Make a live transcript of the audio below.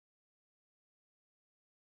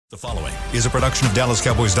The following is a production of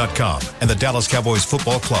DallasCowboys.com and the Dallas Cowboys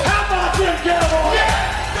Football Club. How about them Cowboys?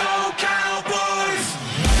 Yeah! Go Cowboys!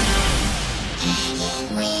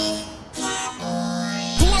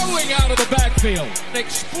 Blowing out of the backfield,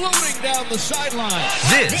 exploding down the sideline.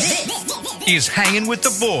 This is Hangin' with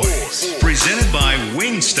the Boys, presented by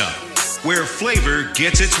Wingstop, where flavor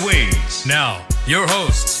gets its wings. Now, your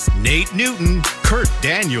hosts, Nate Newton, Kurt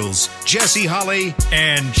Daniels, Jesse Holley,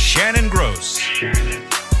 and Shannon Gross.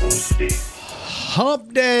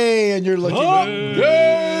 Hump Day, and you're looking live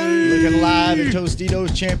at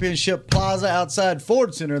Tostitos Championship Plaza outside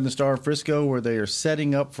Ford Center in the Star of Frisco, where they are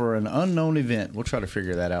setting up for an unknown event. We'll try to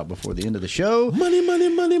figure that out before the end of the show. Money.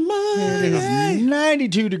 It is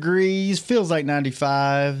 92 degrees, feels like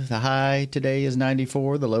 95. The high today is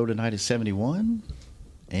 94. The low tonight is 71.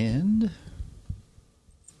 And...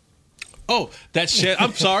 Oh, that's shit.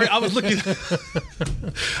 I'm sorry. I was looking.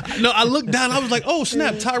 No, I looked down. I was like, oh,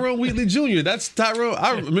 snap. Tyrone Wheatley Jr. That's Tyrone.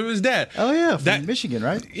 I remember his dad. Oh, yeah. From Michigan,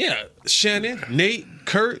 right? Yeah. Shannon, Nate,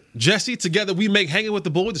 Kurt, Jesse. Together, we make Hanging with the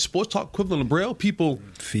Boys, the sports talk equivalent of Braille. People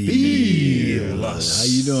feel us. How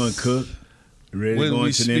you doing, Cook? Ready When to go we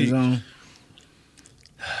into the speak. end zone?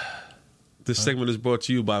 This segment is brought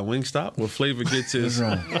to you by Wingstop, where flavor gets his.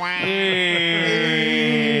 I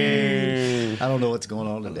don't know what's going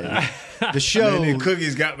on today. The show. And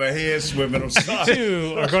Cookie's got my head swimming. I'm sorry.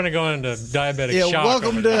 You are going to go into diabetic shock.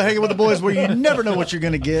 Welcome to Hanging with the Boys, where you never know what you're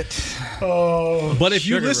going to get. But if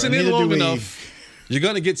you listen in Neither long do we. enough, you're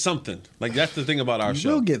going to get something. Like, that's the thing about our You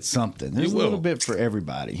show. will get something. There's You a little will. bit for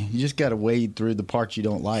everybody. You just got to wade through the parts you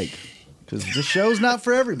don't like. Because the show's not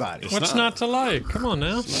for everybody. What's not to like? Come on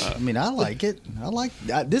now. I mean, I like it.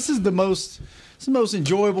 This is the most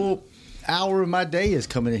enjoyable hour of my day is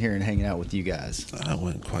coming in here and hanging out with you guys. I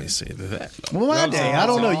wouldn't quite say that. Well, my day, I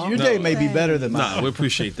don't know. Your day may be better than mine. Nah, we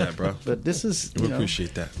appreciate that, bro. But this is, We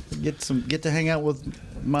appreciate that. get to hang out with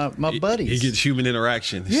my buddies. He gets human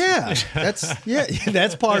interaction. Yeah, that's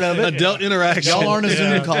part of it. Adult interaction. Y'all aren't a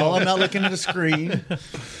Zoom call. I'm not looking at a screen.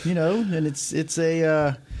 And it's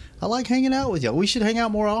a. I like hanging out with y'all. We should hang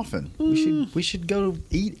out more often. We should go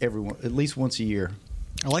eat at least once a year.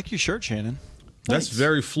 I like your shirt, Shannon. That's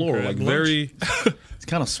very floral, like very. It's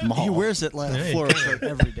kind of small. He wears it like a floral shirt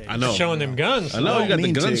every day. I know. Showing them guns. I know you got the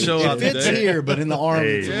Mean gun to. show out It fits today. here, but in the arm,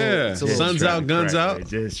 Hey, it's a little Sun's out, guns out.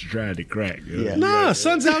 Just trying to crack. Yeah. Nah,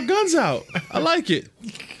 sun's out, guns out. I like it.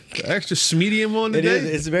 The extra medium on the It day. is.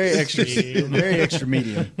 It's very extra, very extra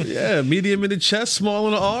medium. Yeah, medium in the chest, small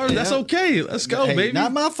in the arm. That's okay. Let's go, Hey, baby.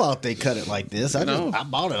 not my fault they cut it like this. I know.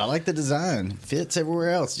 bought it. I like the design. Fits everywhere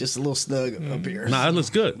else. Just a little snug up here. Nah, that looks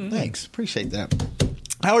good. Thanks. Appreciate that.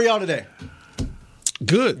 How are y'all today?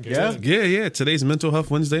 Good. Yeah? Yeah. Today's Mental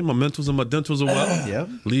Health Wednesday. My mentals and my dentals are well. Yeah.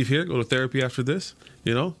 Leave here, go to therapy after this.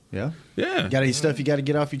 Yeah. Yeah. Got any stuff you got to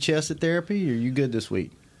get off your chest at therapy? Or are you good this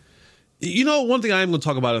week? You know, one thing I am going to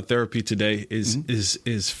talk about in therapy today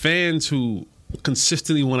is fans who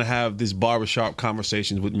consistently want to have these barbershop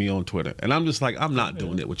conversations with me on Twitter. And I'm just like, I'm not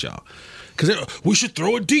doing it with y'all. Because we should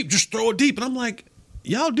throw it deep. Just throw it deep. And I'm like,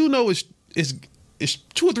 y'all do know it's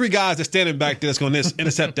 2 or 3 guys that's standing back there that's going to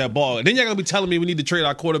intercept that ball. And then you're going to be telling me we need to trade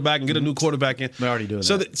our quarterback and get a new quarterback in. They're already doing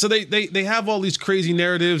that. So they have all these crazy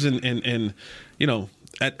narratives and you know,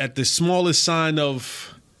 at the smallest sign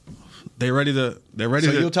of they're ready to.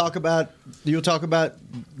 You'll talk about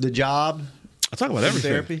the job. I talk about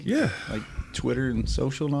everything. Therapy. Yeah. Like Twitter and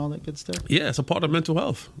social and all that good stuff. Yeah, it's a part of mental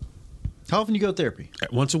health. How often you go to therapy?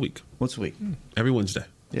 Once a week. Once a week. Every Wednesday.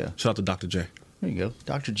 Yeah. Shout out to Dr. J. There you go,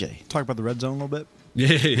 Dr. J. Talk about the red zone a little bit.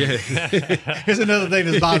 Yeah. Here's another thing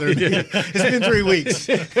that's bothering me. It's been 3 weeks.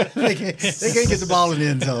 They can't get the ball in the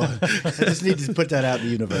end zone. I just need to put that out in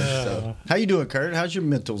the universe. So, how you doing, Kurt? How's your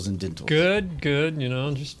mentals and dentals? Good.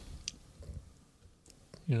 Just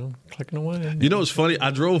clicking away. You know what's funny? I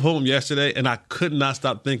drove home yesterday and I could not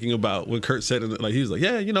stop thinking about what Kurt said. Like he was like,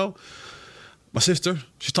 yeah, my sister,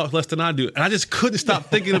 she talks less than I do. And I just couldn't stop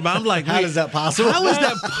thinking about it. I'm like, How is that possible? How is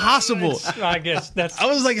that possible? I guess that's. I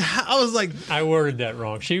was like, I worded that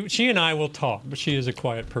wrong. She and I will talk, but she is a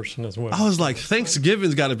quiet person as well.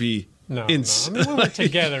 Thanksgiving's got to be No. I mean, when we're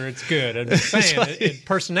together, it's good. I'm just saying,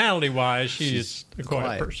 personality-wise, she's a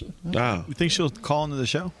quiet person. Wow. You think she'll call into the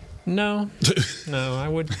show? No, I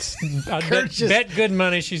would. I'd bet good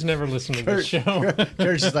money she's never listened to this show.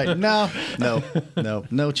 Kurt's just like, no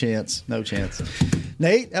chance.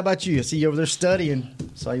 Nate, how about you? I see you over there studying.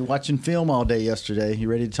 Saw you watching film all day yesterday. You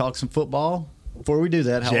ready to talk some football? Before we do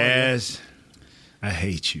that, how Jazz, I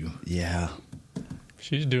hate you. Yeah.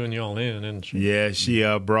 She's doing y'all in, isn't she? Yeah, she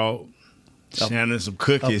brought Shannon some a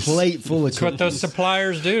cookies. plate full of That's what cookies. those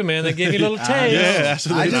suppliers do, man. They give you a little taste. Yeah, that's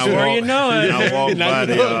what I they just- do. Before you know it. I walked Now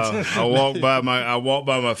by you know I walked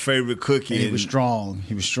by my favorite cookie. He and was strong.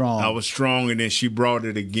 He was strong. I was strong, and then she brought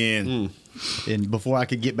it again. And before I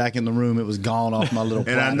could get back in the room, it was gone off my little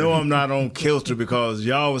platter. And I know I'm not on kilter because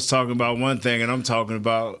y'all was talking about one thing, and I'm talking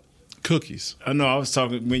about. Cookies. I know I was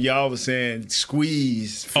talking when y'all was saying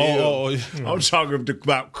squeeze. Oh, I'm talking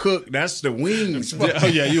about cook. That's the wings. Oh,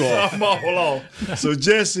 yeah, you are. I'm all off. So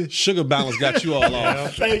Jesse, Sugar balance got you all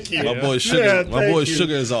off. thank you. My boy Sugar. Yeah, my thank boy you.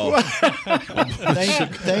 Sugar is off.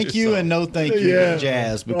 Thank you and no thank you, Yeah.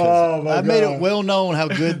 Jazz, because Oh, my I made God. it well known how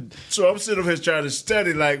good. So I'm sitting here trying to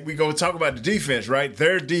study. Like we gonna talk about the defense, right?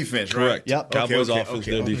 Their defense, right? Correct. Yep. Cowboys Okay, offense,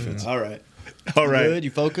 okay. their defense. All right. All right. Good.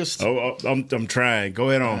 You focused? Oh, I'm trying. Go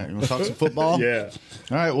ahead All right, on. you want to talk some football? Yeah.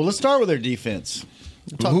 All right. Well, let's start with their defense.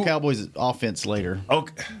 We'll talk Cowboys offense later.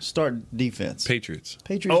 Okay. Start defense. Patriots.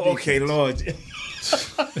 Patriots. Oh, okay, defense. Lord.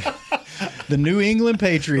 The New England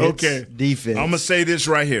Patriots Okay. defense. I'm gonna say this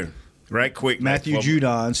right here, right quick. Matthew Matt.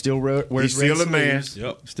 Judon still wears He's still red a man. sleeves.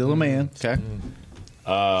 Yep. Still a man. Okay.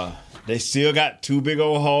 They still got two big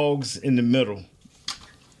old hogs in the middle.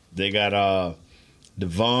 They got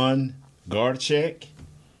Devon Garchek,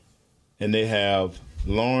 and they have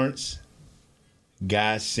Lawrence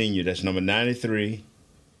Guy Sr. That's number 93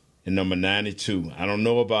 and number 92. I don't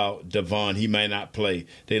know about Devon. He may not play.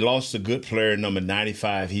 They lost a good player, number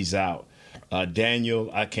 95. He's out. Daniel,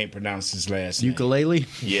 I can't pronounce his last name. Ukulele.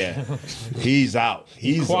 Yeah, he's out.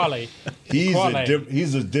 He's Quali.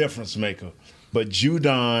 he's a difference maker. But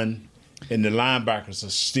Judon and the linebackers are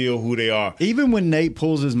still who they are. Even when Nate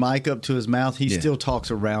pulls his mic up to his mouth, he Yeah. still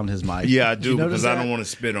talks around his mic. Yeah, I Did do you notice because I that? don't want to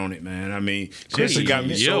spit on it, man. I mean, Chris Hey, got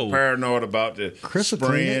me so yo. paranoid about the Chris will clean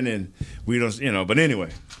spraying, it. and we don't, But anyway,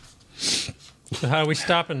 So how are we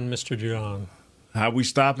stopping Mr. John? how we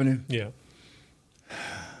stopping him? Yeah.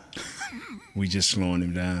 We just slowing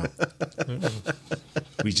him down.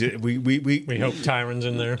 we We hope Tyron's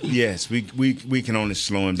in there. yes, we can only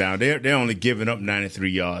slow him down. They're only giving up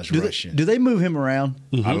 93 yards rushing. Do they move him around?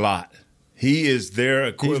 A lot. He is their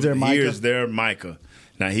equivalent. their He Micah? is their Micah.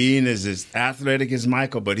 Now he ain't as athletic as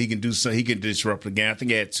Michael, but he can do so. He can disrupt the game. I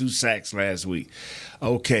think he had 2 sacks last week.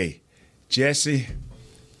 Okay, Jesse.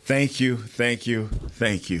 Thank you.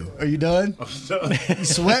 Are you done? You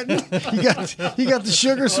sweating? You got the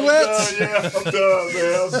sugar sweats? Yeah, I'm done,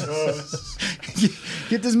 man. I'm done.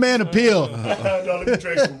 Get this man a pill. Now let me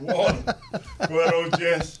drink some water. Go ahead, old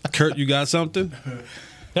Jess. Kurt, you got something?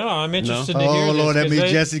 No, I'm interested to hear Oh this. Lord, that 'cause means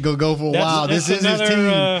they- Jesse's gonna go for a that's- while. This that's is his team.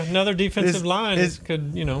 another defensive His- line. his- It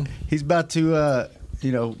could, He's about to,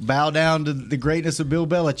 bow down to the greatness of Bill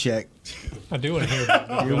Belichick. I do want to hear about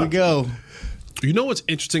that. Here we go. You know what's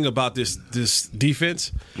interesting about this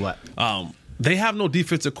defense? What? They have no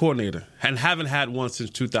defensive coordinator and haven't had one since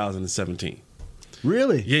 2017.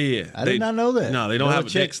 Really? Yeah. I did not know that. No, they don't have.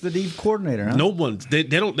 Belichick's the deep coordinator, huh? No one. They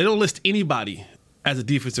don't list anybody as a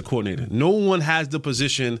defensive coordinator. No one has the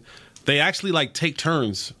position. They actually take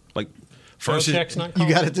turns. First, Belichick's not You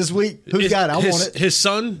calling got it this week? Who's got it? I want it. His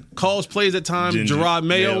son calls plays at times. Ginger Gerard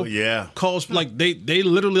Mayo, yeah. calls they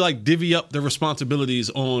literally divvy up their responsibilities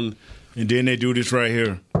on. And then they do this right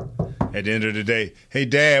here. At the end of the day, hey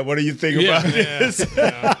Dad, what do you think about this?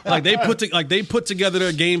 They put together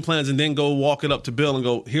their game plans and then go walk it up to Bill and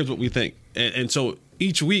go, here's what we think. And so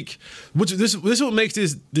each week, this is what makes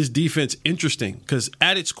this defense interesting, because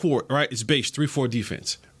at its core, right, it's based 3-4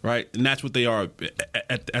 defense, right, and that's what they are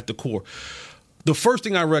at the core. The first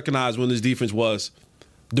thing I recognized when this defense was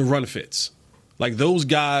the run fits. Those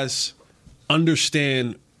guys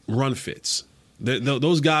understand run fits.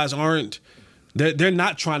 Those guys aren't. They're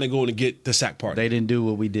not trying to go and get the sack part. They didn't do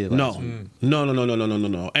what we did last week.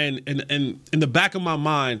 No. And in the back of my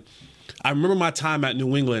mind, I remember my time at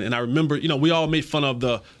New England, and I remember, we all made fun of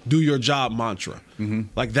the "do your job" mantra.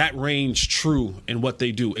 That reigns true in what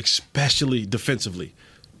they do, especially defensively.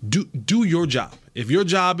 Do your job. If your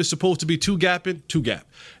job is supposed to be two gapping, two gap.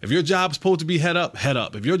 If your job is supposed to be head up, head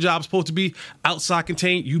up. If your job is supposed to be outside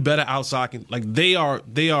contain, you better outside. They are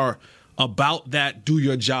about that. Do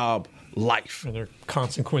your job. Life. Are there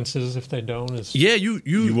consequences if they don't? Yeah, you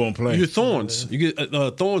won't play. You're thorns. You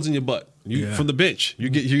get thorns in your butt. From the bench. You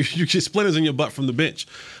get splinters in your butt from the bench.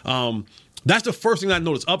 That's the first thing I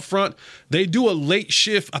noticed. Up front, they do a late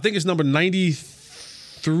shift. I think it's number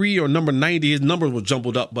 93 or number 90. His numbers were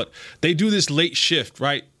jumbled up, but they do this late shift.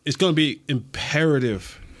 Right, it's going to be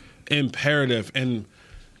imperative, and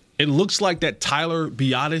it looks like that Tyler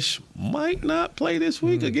Biotish might not play this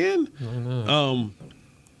week again.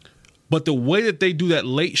 But the way that they do that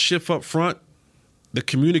late shift up front, the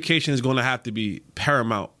communication is going to have to be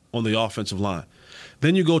paramount on the offensive line.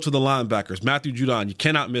 Then you go to the linebackers. Matthew Judon, you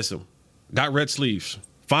cannot miss him. Got red sleeves.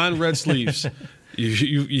 Fine red sleeves.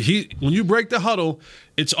 When you break the huddle,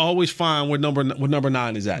 it's always fine where number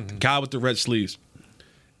 9 is at. The guy with the red sleeves.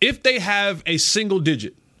 If they have a single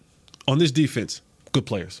digit on this defense, good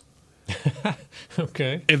players.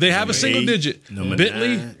 Okay. If they have Number a single 8, digit, number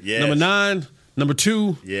Bentley, 9, yes. number 9, number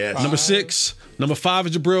 2, Yes. number 6, number 5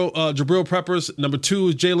 is Jabril Peppers, number 2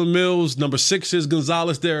 is Jalen Mills, number 6 is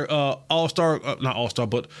Gonzalez, their all-star, not all-star,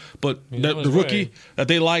 but the rookie that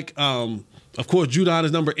they like. Of course, Judon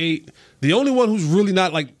is number 8. The only one who's really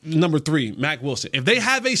not like number 3, Mac Wilson. If they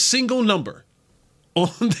have a single number on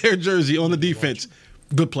their jersey on the defense,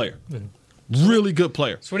 good player. Really good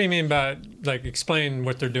player. So what do you mean by, like, explain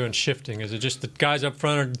what they're doing shifting? Is it just the guys up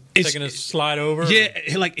front are taking a slide over? Yeah,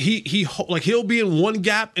 like he'll be in one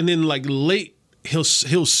gap and then like late he'll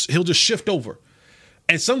just shift over.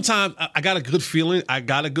 And sometimes I got a good feeling.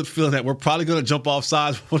 That we're probably going to jump off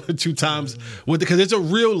sides 1 or 2 times because it's a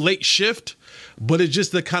real late shift, but it's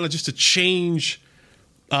just the kind of just to change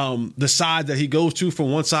the side that he goes to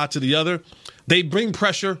from one side to the other. They bring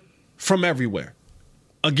pressure from everywhere.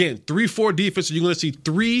 Again, 3-4 defense. You're going to see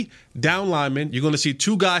 3 down linemen. You're going to see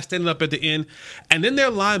 2 guys standing up at the end, and then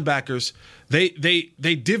their linebackers. They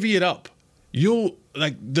divvy it up. You'll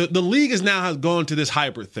like the league is now has gone to this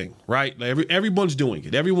hybrid thing, right? Like everyone's doing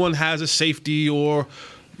it. Everyone has a safety or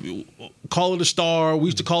call it a star. We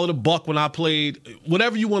used to call it a buck when I played.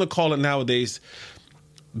 Whatever you want to call it nowadays,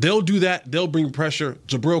 they'll do that. They'll bring pressure.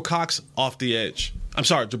 Jabril Peppers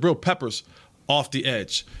off the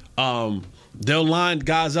edge. They'll line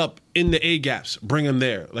guys up in the A gaps, bring them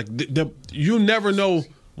there. Like you never know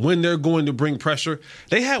when they're going to bring pressure.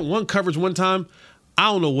 They had one coverage one time. I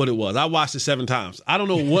don't know what it was. I watched it 7 times. I don't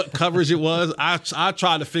know what coverage it was. I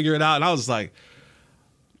tried to figure it out, and I was like,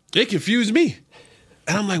 it confused me.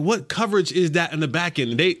 And I'm like, what coverage is that in the back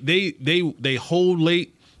end? They hold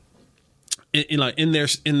late in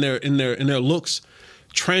their looks,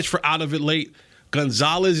 transfer out of it late.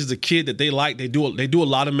 Gonzalez is a kid that they like. They do a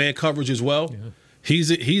lot of man coverage as well. Yeah.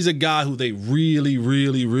 He's a guy who they really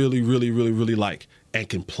like and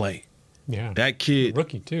can play. Yeah, that kid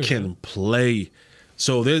rookie too, can play.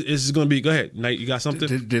 So this is going to be. Go ahead, Nate. You got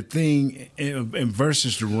something? The thing in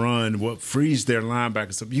versus the run, what frees their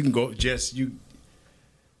linebackers up? You can go.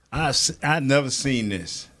 I've never seen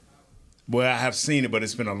this. Well, I have seen it, but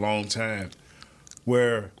it's been a long time.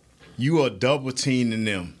 Where you are double teaming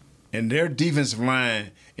them. And their defensive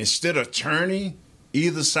line, instead of turning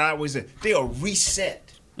either sideways, they'll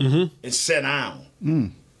reset and set down.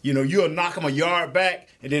 You'll knock them a yard back,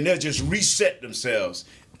 and then they'll just reset themselves.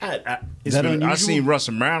 I've seen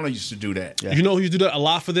Russell Maryland used to do that. Yeah. You know who used to do that a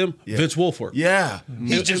lot for them? Yeah. Vince Wilfork. Yeah.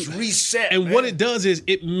 He just reset. And what it does is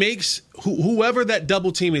it makes whoever that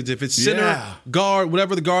double team is, if it's center, guard,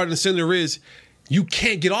 whatever the guard and the center is, you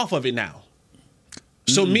can't get off of it now.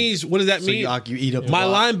 So means what does that mean? You eat up my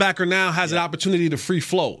linebacker now has an opportunity to free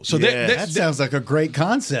flow. So that sounds like a great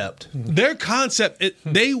concept. Their concept,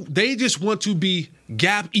 they just want to be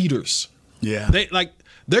gap eaters. Yeah,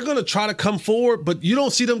 they're going to try to come forward, but you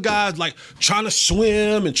don't see them guys like trying to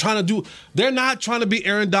swim and trying to do. They're not trying to be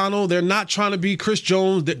Aaron Donald. They're not trying to be Chris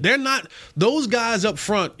Jones. They're not those guys up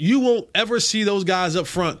front. You won't ever see those guys up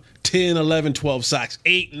front 10, 11, 12 sacks,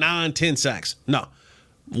 8, 9, 10 sacks. No,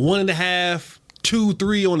 1.5. 2,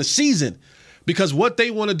 3 on the season, because what they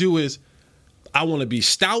want to do is, I want to be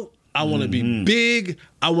stout, I want to be big,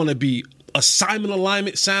 I want to be assignment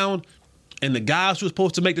alignment sound, and the guys who are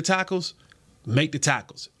supposed to make the tackles, make the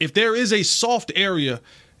tackles. If there is a soft area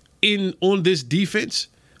on this defense,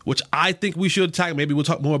 which I think we should attack, maybe we'll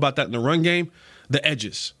talk more about that in the run game, the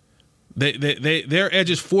edges. Their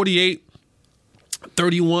edges 48,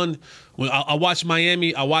 31. When I watched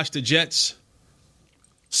Miami, I watched the Jets.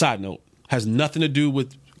 Side note. Has nothing to do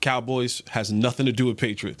with Cowboys, has nothing to do with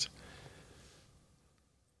Patriots.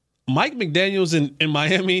 Mike McDaniels in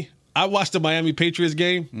Miami, I watched the Miami Patriots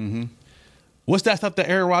game. Mm-hmm. What's that stuff that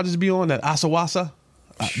Aaron Rodgers be on, that Asawasa?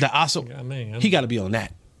 He got to be on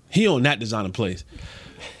that. He on that designing plays.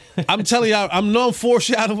 I'm telling y'all, I'm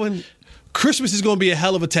foreshadowing. Christmas is going to be a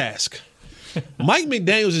hell of a task. Mike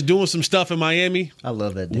McDaniels is doing some stuff in Miami. I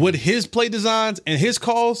love that dude. With his play designs and his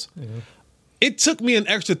calls. Mm-hmm. It took me an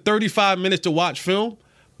extra 35 minutes to watch film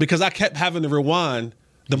because I kept having to rewind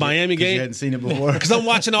the Miami game. You hadn't seen it before. Because I'm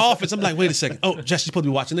watching the offense. I'm like, wait a second. Oh, Jesse's supposed to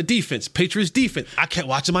be watching the defense. Patriots defense. I kept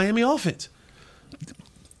watching Miami offense.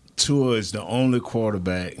 Tua is the only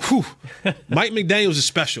quarterback. Mike McDaniels is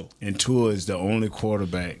special. And Tua is the only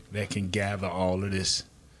quarterback that can gather all of this.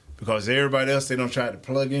 Because everybody else, they don't try to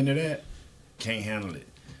plug into that, can't handle it.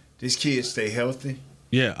 This kid stay healthy.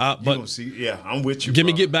 Yeah, You but gonna see, yeah, I'm with you. Give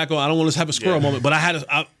me bro. get back on. I don't want to have a squirrel moment, but I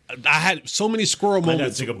had so many squirrel Might not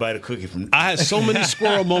moments. take a bite of cookie from. I had so many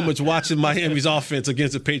squirrel moments watching Miami's offense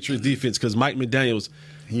against the Patriots defense because Mike McDaniels,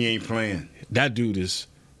 He ain't playing. that dude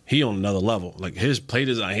he on another level. Like his play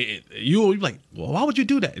design, you're like, well, why would you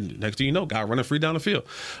do that? And next thing you know, guy running free down the field.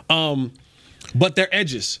 But their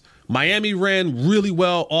edges, Miami ran really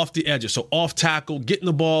well off the edges, so off tackle, getting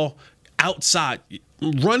the ball outside,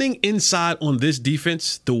 running inside on this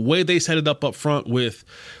defense. The way they set it up front with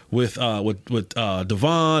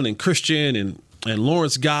Devon and Christian and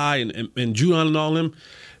Lawrence Guy and Judon and all them,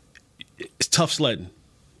 it's tough sledding.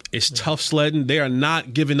 It's tough sledding. They are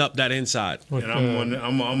not giving up that inside. And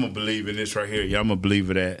I'm gonna believe in this right here. Yeah, I'm gonna believe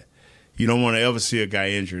in that. You don't want to ever see a guy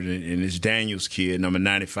injured, and it's Daniel's kid, number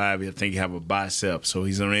 95. I think he have a bicep, so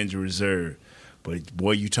he's on injury reserve. But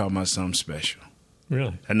boy, you talking about something special.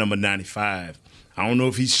 Really? That number 95. I don't know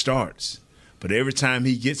if he starts, but every time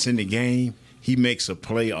he gets in the game, he makes a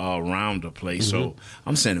play all around the play. So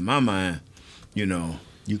I'm saying in my mind,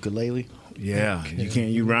 Ukulele. yeah, you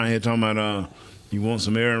can't. You around here talking about you want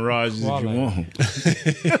some Aaron Rodgers if you want.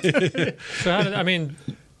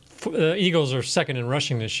 So the Eagles are second in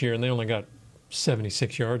rushing this year, and they only got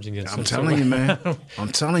 76 yards against them. I'm telling you, man.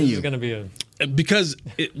 I'm telling you. It's going to be Because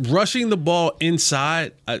rushing the ball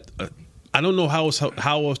inside, I don't know how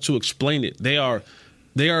else to explain it. They are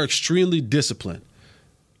extremely disciplined.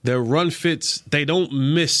 Their run fits, they don't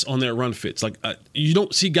miss on their run fits. Like you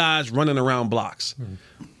don't see guys running around blocks.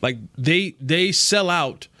 Like they sell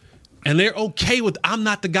out, and they're okay with. I'm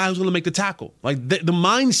not the guy who's going to make the tackle. Like the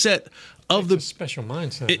mindset of a special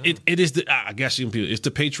mindset. It is the. I guess it's the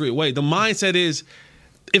Patriot way. The mindset is,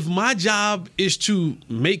 if my job is to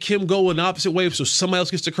make him go an opposite way so somebody else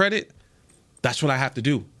gets the credit, that's what I have to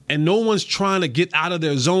do. And no one's trying to get out of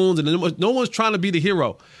their zones, and no one's trying to be the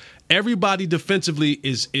hero. Everybody defensively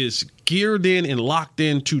is geared in and locked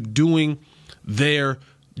in to doing their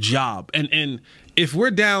job. And if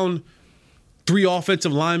we're down 3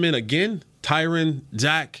 offensive linemen again, Tyron,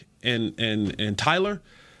 Zach, and Tyler,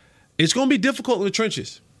 it's going to be difficult in the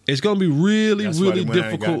trenches. It's going to be really, That's really why they went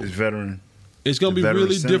out and got difficult. this veteran. It's going to be veteran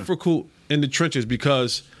really center. difficult in the trenches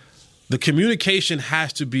because the communication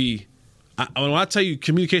has to be. When I tell you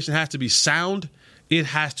communication has to be sound, it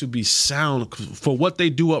has to be sound for what they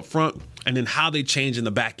do up front and then how they change in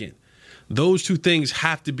the back end. Those two things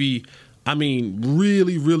have to be,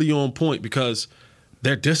 really, really on point because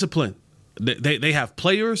they're disciplined. They have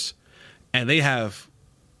players and they have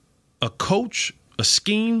a coach, a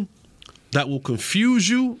scheme that will confuse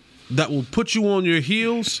you, that will put you on your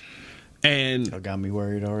heels. And That got me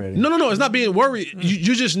worried already. No. It's not being worried.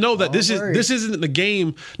 You just know that this isn't the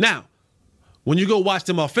game. Now, when you go watch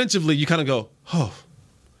them offensively, you kind of go, oh,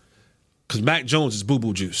 because Mac Jones is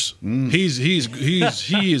boo-boo juice. He is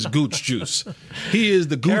gooch juice. He is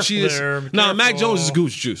the goochiest. No, Mac Jones is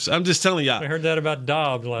gooch juice. I'm just telling y'all. I heard that about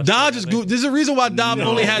Dobbs last Dobbs night. is gooch. There's a reason why Dobbs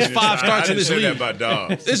only has 5 starts in this I league. didn't say that about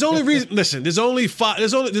Dobbs. There's only reason. Listen, there's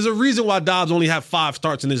a reason why Dobbs only have 5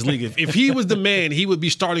 starts in this league. If he was the man, he would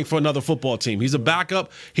be starting for another football team. He's a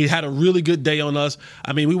backup. He had a really good day on us.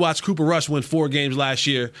 We watched Cooper Rush win 4 games last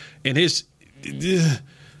year, and his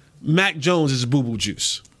Mac Jones is boo boo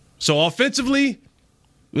juice. So offensively,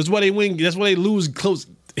 that's why they win. That's why they lose close.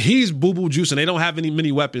 He's boo boo juice, and they don't have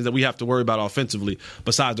many weapons that we have to worry about offensively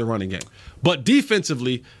besides the running game. But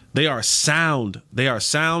defensively, they are sound. They are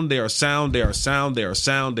sound. They are sound. They are sound. They are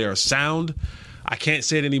sound. They are sound. I can't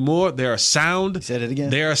say it anymore. They are sound. You said it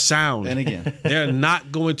again. They are sound. And again. They're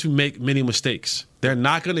not going to make many mistakes. They're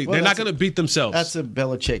not going to. They're not going to beat themselves. That's a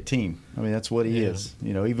Belichick team. That's what he is.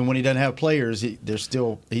 Even when he doesn't have players, he has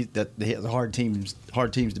hard teams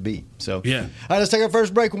to beat. So yeah. All right, let's take our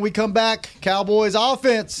first break. When we come back, Cowboys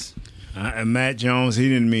offense. And Matt Jones, he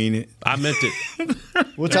didn't mean it. I meant it.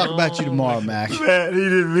 We'll talk about you tomorrow, Mac. Matt, he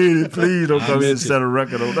didn't mean it. Please don't come in and set a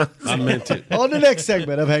record on that. I meant it. On the next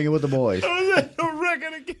segment of Hanging with the Boys.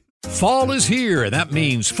 Fall is here, and that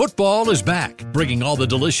means football is back, bringing all the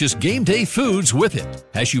delicious game day foods with it.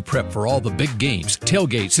 As you prep for all the big games,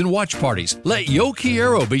 tailgates, and watch parties, let Yo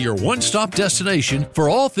Quiero be your one-stop destination for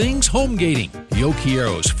all things home gating. Yo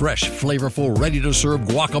Quiero's fresh, flavorful, ready-to-serve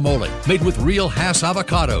guacamole, made with real Hass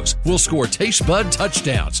avocados, will score taste bud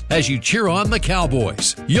touchdowns as you cheer on the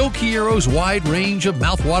Cowboys. Yo Quiero's wide range of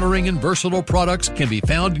mouthwatering and versatile products can be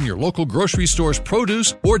found in your local grocery store's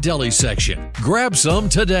produce or deli section. Grab some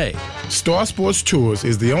today. Star Sports Tours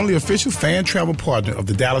is the only official fan travel partner of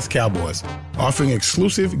the Dallas Cowboys, offering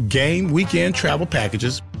exclusive game weekend travel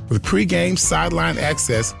packages with pre-game sideline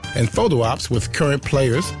access and photo ops with current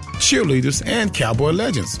players, cheerleaders, and Cowboy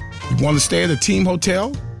legends. You want to stay at a team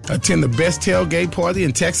hotel? Attend the best tailgate party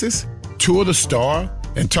in Texas? Tour the Star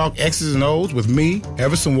and talk X's and O's with me,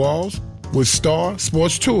 Everson Walls? With Star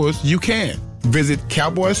Sports Tours, you can. Visit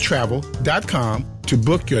cowboystravel.com to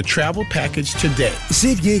book your travel package today.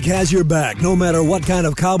 SeatGeek has your back no matter what kind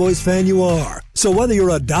of Cowboys fan you are. So whether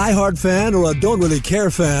you're a diehard fan or a don't really care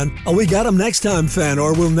fan, a we got 'em next time fan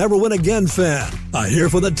or we'll never win again fan, a here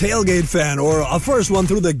for the tailgate fan or a first one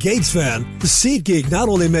through the gates fan, SeatGeek not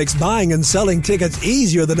only makes buying and selling tickets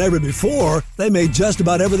easier than ever before, they made just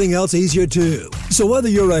about everything else easier too. So whether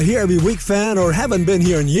you're a here every week fan or haven't been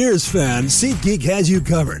here in years fan, SeatGeek has you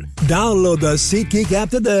covered. Download the SeatGeek app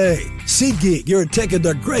today. SeatGeek, your ticket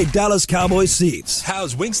to great Dallas Cowboys seats.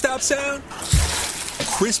 How's Wingstop sound?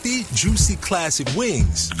 Crispy, juicy, classic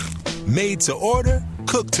wings. Made to order,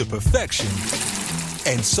 cooked to perfection.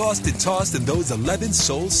 And sauced and tossed in those 11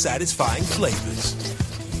 soul-satisfying flavors.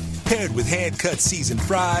 Paired with hand-cut seasoned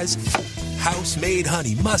fries, house-made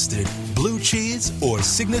honey mustard, blue cheese, or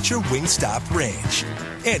signature Wingstop ranch.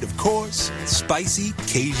 And, of course, spicy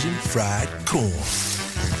Cajun fried corn.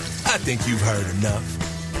 I think you've heard enough.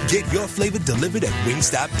 Get your flavor delivered at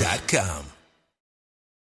wingstop.com.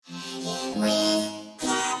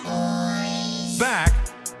 Back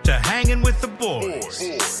to Hanging with the Boys.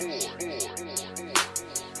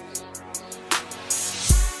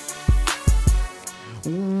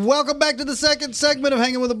 Welcome back to the second segment of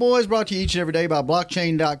Hanging with the Boys, brought to you each and every day by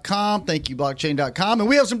blockchain.com. Thank you, blockchain.com. And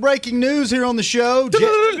we have some breaking news here on the show.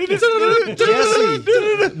 Jesse.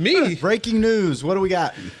 Me. Breaking news. What do we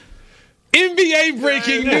got? NBA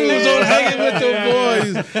breaking news on Hanging with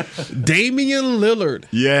the Boys. Damian Lillard.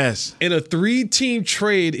 Yes. In a 3-team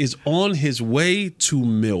trade is on his way to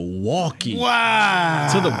Milwaukee. Wow.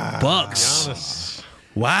 To the Bucks. Giannis.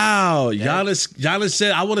 Wow. Giannis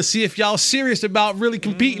said, I want to see if y'all serious about really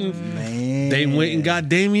competing. Man. They went and got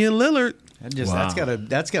Damian Lillard.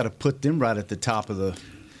 That's gotta put them right at the top of the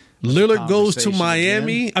Lillard goes to conversation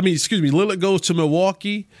Miami. again. Lillard goes to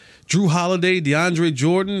Milwaukee. Drew Holiday, DeAndre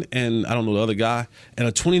Jordan, and I don't know the other guy, and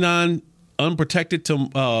a 29 unprotected to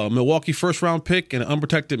Milwaukee first-round pick and an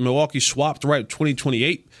unprotected Milwaukee swapped right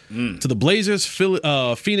 2028 to the Blazers.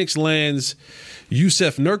 Phoenix lands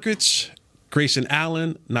Yusef Nurkic, Grayson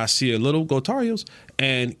Allen, Nasir Little, go Tar Heels,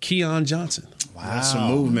 and Keon Johnson. Wow. That's some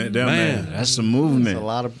movement there, man. That's some movement.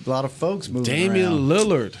 That's a lot of folks moving Damian around.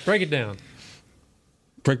 Lillard. Break it down.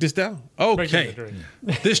 Break this down. Break Okay. it down.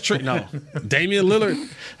 This trade, no. Damian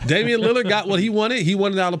Lillard got what he wanted. He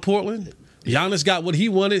wanted out of Portland. Giannis got what he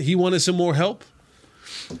wanted. He wanted some more help.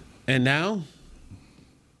 And now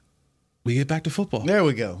we get back to football. There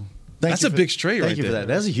we go. That's a big trade right Thank you for there. that.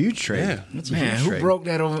 That's a huge trade. Yeah. That's a Man, huge who trade. broke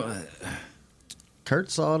that over?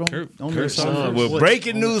 Kurt saw it on Kurt the saw it. Well,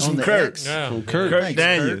 breaking news from the Kurt. X. Yeah. From Kurt. Kurt Thanks,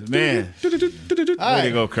 Daniels, man. All Way right.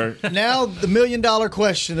 to go, Kurt. Now, the million-dollar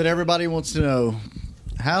question that everybody wants to know.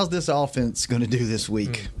 How's this offense going to do this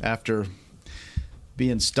week after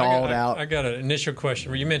being stalled out? I got an initial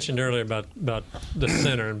question. You mentioned earlier about the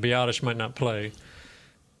center, and Biotish might not play.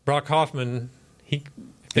 Brock Hoffman, He's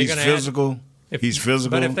physical. He's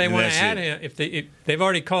physical. But if they and want to that's add it. him, if they've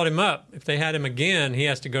already called him up, if they had him again, he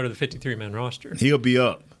has to go to the 53-man roster. He'll be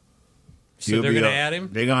up. So they're going to add him?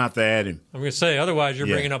 They're going to have to add him. I'm going to say, otherwise you're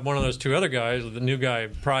Yeah. bringing up one of those two other guys, the new guy,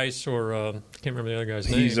 Price, or I can't remember the other guy's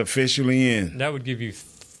name. He's officially in. That would give you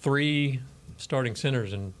 3 starting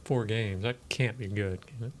centers in 4 games. That can't be good,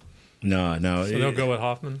 can it? No. So they'll go with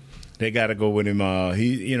Hoffman? They got to go with him. I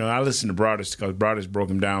listened to Broadus because Broadus broke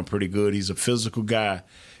him down pretty good. He's a physical guy.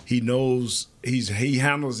 He knows he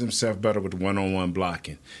handles himself better with one-on-one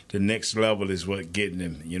blocking. The next level is what getting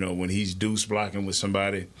him. When he's deuce blocking with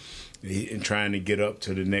somebody and trying to get up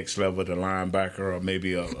to the next level, the linebacker or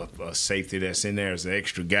maybe a safety that's in there as an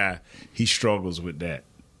extra guy, he struggles with that.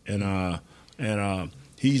 And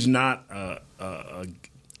he's not a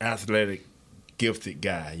athletic, gifted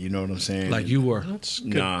guy. You know what I'm saying? Like you were. That's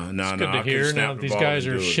good. No. It's good to I couldn't hear. snap Now the these ball guys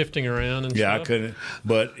and are do it. shifting around and Yeah, stuff. I couldn't.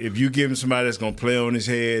 But if you give him somebody that's gonna play on his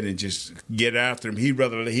head and just get after him,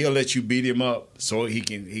 he'll let you beat him up so he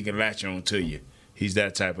can latch on to you. He's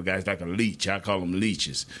that type of guy. He's like a leech. I call them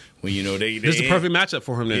leeches. When they This is the perfect matchup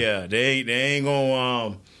for him then. Yeah, they ain't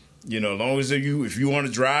gonna as long as if you want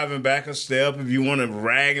to drive him back a step, if you want to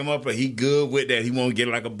rag him up, he good with that. He won't get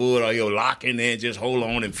like a bull or he'll lock in there and just hold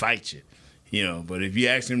on and fight you. But if you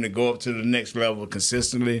ask him to go up to the next level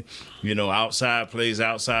consistently, outside plays,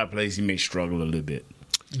 he may struggle a little bit.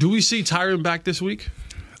 Do we see Tyron back this week?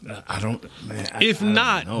 I don't. Man, If I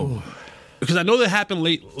not, don't know. because I know that happened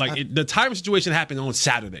late. The Tyron situation happened on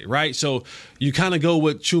Saturday, right? So you kind of go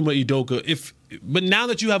with Chuma Udoka. But now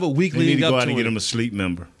that you have a week We need leading to go up out to and get it, him a sleep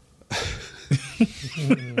member.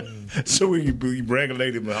 So we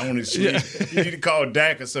regulate him on his sleep. You need to call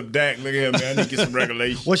Dak or some Dak. Look at him, man. I need to get some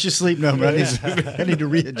regulation. What's your sleep number? I need to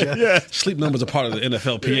readadjust. Yeah. Sleep numbers are part of the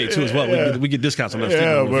NFLPA too as well. We get discounts on that sleep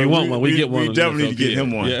number. If you want one, we get one. We definitely need to get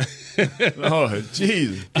him one. Yeah. Oh,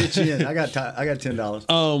 Jesus. Get you in. I got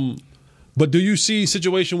 $10. But do you see a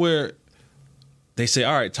situation where they say,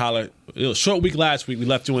 all right, Tyler, it was a short week last week. We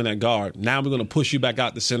left you in that guard. Now we're going to push you back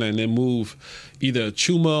out the center and then move either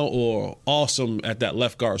Chuma or Awesome at that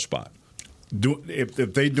left guard spot.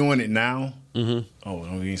 If they're doing it now, we ain't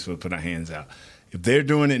supposed to put our hands out. If they're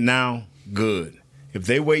doing it now, good. If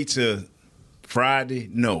they wait till Friday,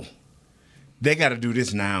 no. They got to do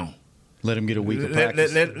this now. Let them get a week of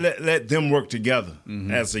practice. Let them work together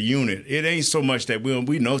as a unit. It ain't so much that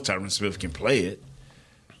we know Tyron Smith can play it.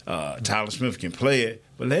 Tyler Smith can play it,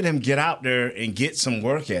 but let him get out there and get some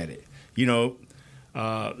work at it. You know,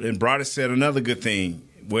 and Brody said another good thing,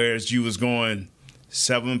 whereas you was going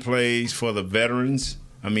 7 plays for the veterans,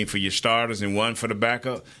 for your starters and 1 for the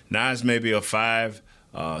backup, now it's maybe a 5-3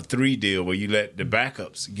 deal where you let the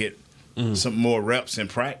backups get some more reps in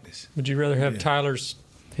practice. Would you rather have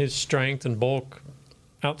his strength and bulk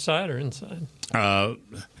outside or inside?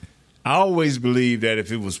 I always believed that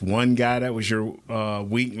if it was one guy that was your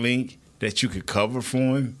weak link that you could cover for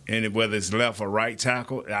him, and whether it's left or right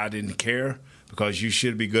tackle, I didn't care because you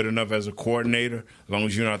should be good enough as a coordinator. As long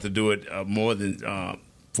as you don't have to do it more than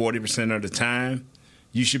 40% of the time,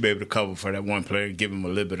 you should be able to cover for that one player and give him a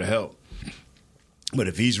little bit of help. But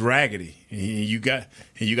if he's raggedy and you got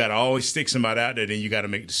to always stick somebody out there, then you got to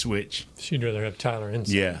make the switch. So you'd rather have Tyler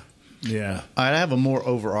inside. Yeah. All right, I have a more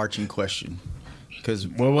overarching question. Because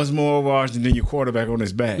what's more overarching than your quarterback on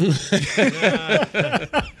his back?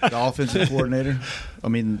 The offensive coordinator.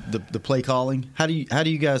 The play calling. How do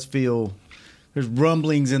you guys feel? There's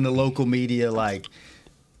rumblings in the local media like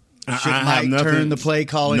should Mike turn the play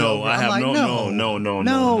calling over? I have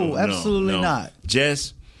no, absolutely not.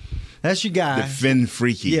 Just that's your guy. Defend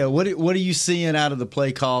freaky. Yeah. What are you seeing out of the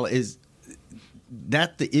play call? Is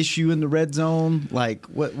that the issue in the red zone? Like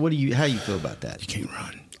how do you feel about that? You can't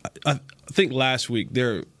run. I think last week,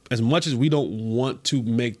 as much as we don't want to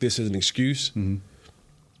make this as an excuse,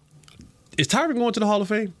 is Tyron going to the Hall of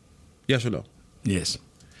Fame? Yes or no? Yes.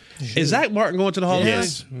 Is Zach Martin going to the Hall of Fame?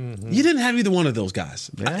 Yes. You didn't have either one of those guys.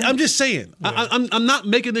 Yeah. I'm just saying. Yeah. I'm not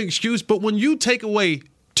making an excuse, but when you take away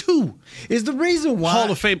 2 is the reason why Hall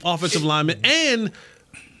of Fame offensive linemen and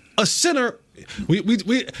a center. We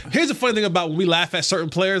here's the funny thing about when we laugh at certain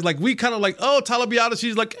players, like we kind of like, oh, Tyler Biadasz,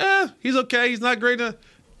 he's like, he's okay, he's not great enough.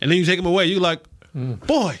 And then you take him away, you're like,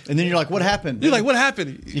 boy. And then you're like, what happened? You're like, what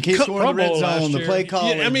happened? You can't score in the red zone, the play call.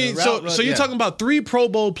 Yeah, so you're talking about 3 Pro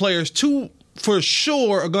Bowl players, 2 for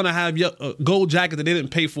sure are going to have gold jacket that they didn't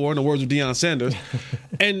pay for, in the words of Deion Sanders.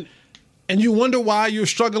 and you wonder why you're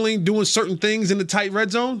struggling doing certain things in the tight red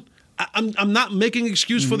zone? I'm not making an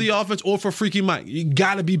excuse for the offense or for Freaky Mike. You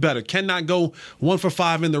got to be better. Cannot go 1 for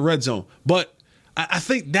 5 in the red zone. But I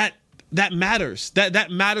think that matters. That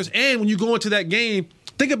matters. And when you go into that game,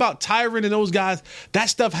 think about Tyron and those guys. That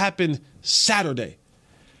stuff happened Saturday.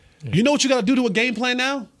 Yeah. You know what you got to do to a game plan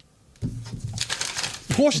now?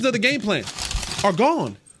 Portions of the game plan are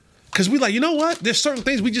gone. Because we like, you know what? There's certain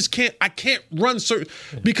things we just can't. I can't run certain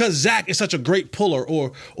because Zach is such a great puller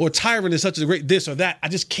or Tyron is such a great this or that. I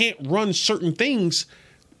just can't run certain things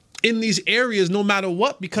in these areas no matter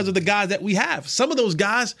what because of the guys that we have. Some of those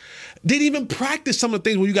guys didn't even practice some of the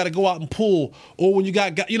things when you got to go out and pull or when you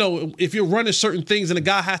got if you're running certain things and the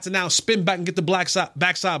guy has to now spin back and get the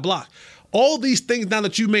backside block. All these things now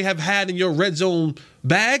that you may have had in your red zone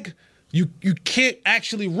bag, you can't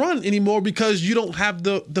actually run anymore because you don't have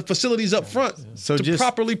the facilities up front to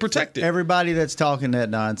properly protect it. Everybody that's talking that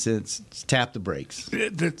nonsense, tap the brakes.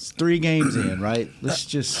 It's 3 games in, right? Let's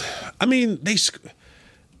just.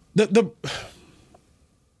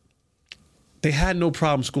 They had no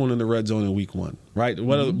problem scoring in the red zone in week 1, right?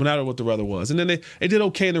 No matter what the weather was. And then they did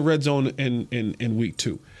okay in the red zone in week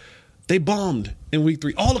 2. They bombed in week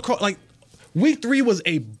 3. All across, week 3 was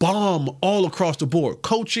a bomb all across the board.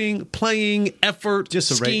 Coaching, playing, effort,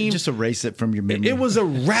 scheme. Just erase it from your memory. It was a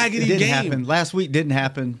raggedy game. It didn't game. happen. Last week didn't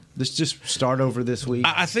happen. Let's just start over this week.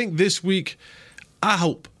 I think this week, I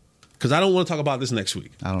hope, because I don't want to talk about this next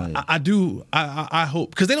week. I don't either. I do. I hope.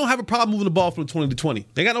 Because they don't have a problem moving the ball from 20 to 20.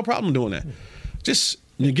 They got no problem doing that. Just,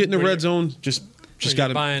 you get in the red zone, just got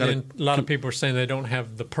to buy in. A lot of people are saying they don't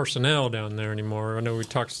have the personnel down there anymore. I know we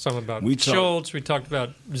talked some about Schultz. We talked about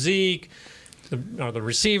Zeke. The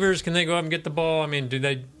receivers, can they go up and get the ball? I mean,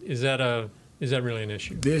 is that really an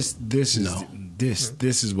issue? This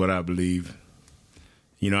is what I believe.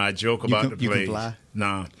 I joke about the plays. You can fly?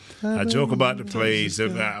 Nah. I joke about the plays.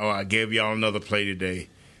 I gave y'all another play today.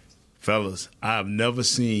 Fellas, I've never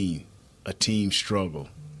seen a team struggle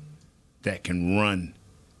that can run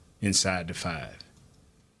inside the 5.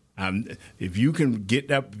 If you can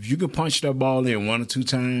punch that ball in 1 or 2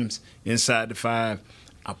 times inside the 5,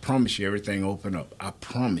 I promise you everything open up. I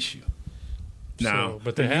promise you. Now,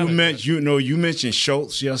 but they haven't. You mentioned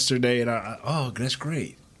Schultz yesterday, and that's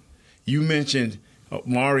great. You mentioned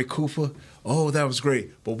Mari Cooper. Oh, that was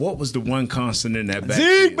great. But what was the one constant in that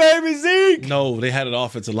backfield? Zeke, baby, Zeke. No, they had an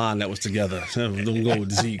offensive line that was together. Don't go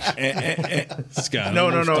with Zeke.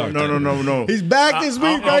 No. He's back this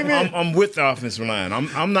week, baby. I'm with the offensive line.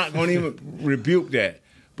 I'm not going to even rebuke that.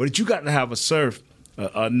 But you got to have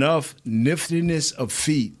enough niftiness of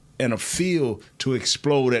feet and a feel to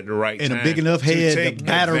explode at the right time. And a big enough head to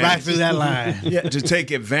batter right through that line. Yeah, to take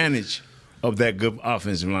advantage of that good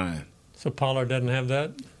offensive line. So Pollard doesn't have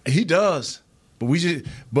that? He does. But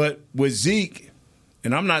with Zeke,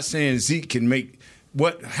 and I'm not saying Zeke can make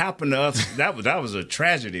what happened to us, that was a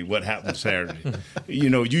tragedy what happened Saturday.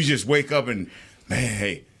 You just wake up and, man,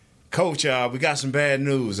 hey, Coach, we got some bad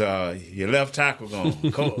news. Your left tackle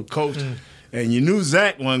gone. Coach, and you knew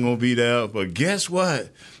Zach wasn't going to be there, but guess what?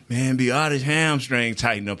 Man, Bioti's hamstring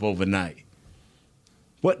tightened up overnight.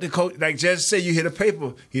 What the coach, like Jesse said, you hit a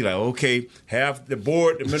paper. He like, okay, half the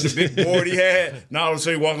board, the big board he had. Now all of a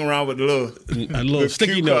sudden, walking around with a little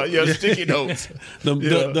sticky note. Yeah, sticky notes.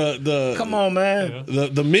 Come on, man.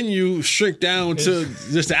 The menu shrink down to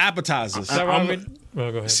just the appetizers. Go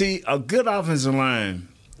ahead. See, a good offensive line,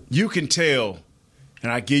 you can tell,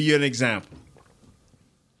 and I give you an example.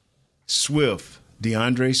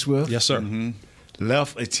 DeAndre Swift. Yes, sir.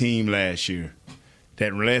 Left a team last year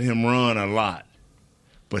that let him run a lot.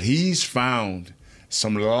 But he's found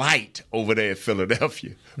some light over there at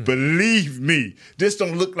Philadelphia. Believe me, this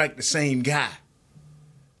don't look like the same guy.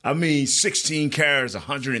 I mean, 16 carries,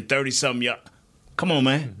 130-something yards. Come on,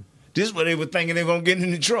 man. This is what they were thinking they were going to get in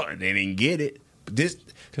Detroit. They didn't get it. But that's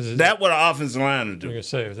what an offensive line will do. I'm going to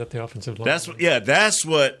say, is that the offensive line? That's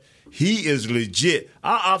what he is legit.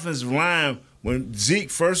 Our offensive line, when Zeke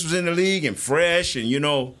first was in the league and fresh and,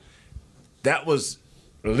 that was –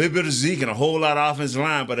 a little bit of Zeke and a whole lot of offensive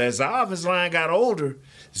line. But as the offensive line got older,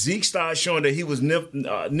 Zeke started showing that he was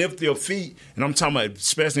nifty of feet. And I'm talking about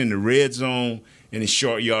especially in the red zone and the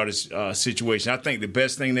short yardage situation. I think the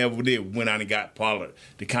best thing they ever did went out and got Pollard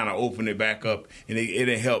to kind of open it back up. And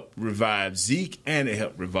it helped revive Zeke and it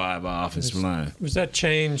helped revive our offensive line. Was that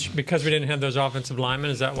change because we didn't have those offensive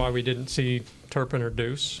linemen? Is that why we didn't see Turpin or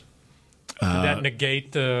Deuce? Did that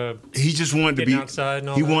negate the he just wanted to be outside and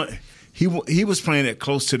all that? He was playing it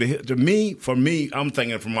close to the hill. For me, I'm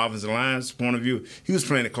thinking from offensive line's point of view, he was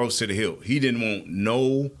playing it close to the hill. He didn't want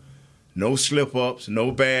no slip-ups,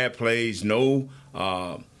 no bad plays, no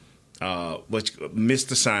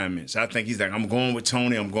missed assignments. I think he's like, I'm going with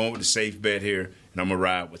Tony. I'm going with the safe bet here, and I'm going to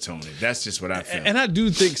ride with Tony. That's just what I feel. And I do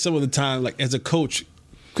think some of the time, like as a coach,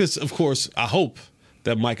 because, of course, I hope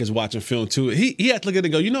that Mike is watching film too. He had to look at it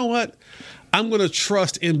and go, you know what? I'm going to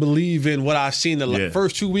trust and believe in what I've seen the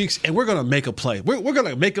first 2 weeks, and we're going to make a play. We're going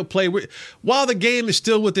to make a play. While the game is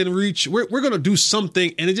still within reach, we're going to do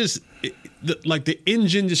something, and like the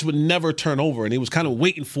engine just would never turn over, and it was kind of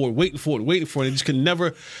waiting for it. It just could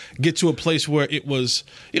never get to a place where it was,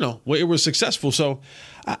 where it was successful. So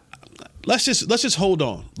let's just hold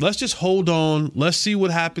on. Let's see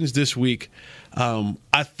what happens this week.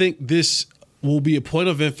 I think this will be a point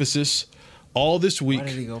of emphasis all this week. Why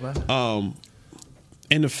did he go back?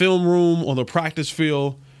 In the film room, on the practice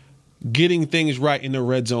field, getting things right in the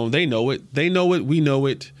red zone. They know it. We know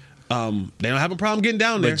it. They don't have a problem getting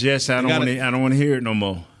down there. But Jess, I don't want to hear it no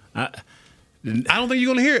more. I don't think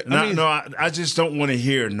you're going to hear it. I just don't want to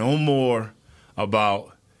hear no more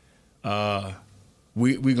about we're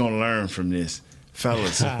going to learn from this,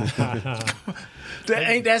 fellas.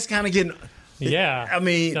 That's kind of getting. Yeah, I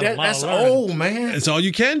mean that's old, man. That's all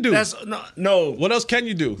you can do. That's no. What else can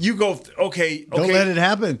you do? You go okay. Don't let it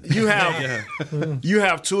happen. You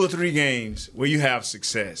have 2 or 3 games where you have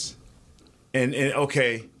success, and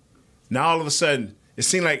okay, now all of a sudden it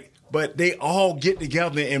seems like. But they all get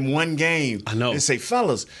together in one game. I know. And say,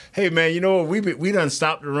 fellas, hey, man, you know what? We done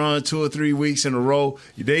stopped the run 2 or 3 weeks in a row.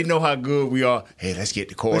 They know how good we are. Hey, let's get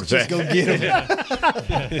the quarterback. Let's just go get him.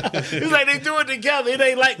 It's like they do it together. It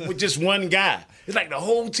ain't like with just one guy. It's like the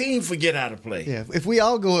whole team forget how to play. Yeah, if we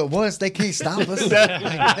all go at once, they can't stop us. They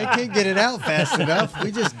can't get it out fast enough.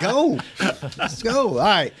 We just go. Let's go. All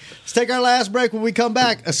right, let's take our last break. When we come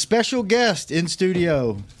back, a special guest in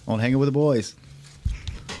studio on Hanging with the Boys.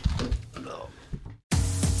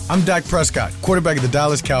 I'm Dak Prescott, quarterback of the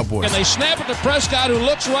Dallas Cowboys. And they snap it to Prescott, who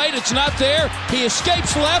looks right. It's not there. He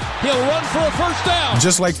escapes left. He'll run for a first down.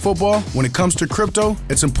 Just like football, when it comes to crypto,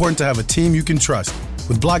 it's important to have a team you can trust.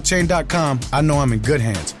 With blockchain.com, I know I'm in good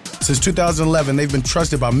hands. Since 2011, they've been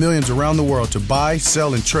trusted by millions around the world to buy,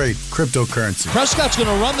 sell, and trade cryptocurrency. Prescott's going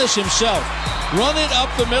to run this himself. Run it up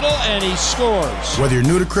the middle, and he scores. Whether you're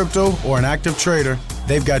new to crypto or an active trader,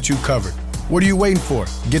 they've got you covered. What are you waiting for?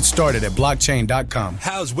 Get started at blockchain.com.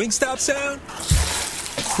 How's Wingstop sound?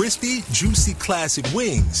 Crispy, juicy, classic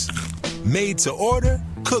wings. Made to order,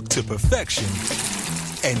 cooked to perfection.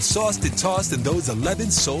 And sauced and tossed in those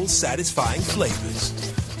 11 soul-satisfying flavors.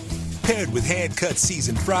 Paired with hand-cut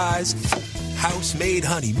seasoned fries, house-made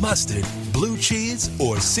honey mustard, blue cheese,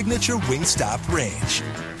 or signature Wingstop ranch.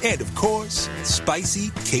 And, of course, spicy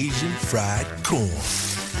Cajun fried corn.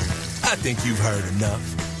 I think you've heard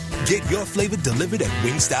enough. Get your flavor delivered at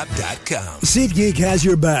Wingstop.com. SeatGeek has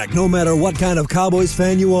your back no matter what kind of Cowboys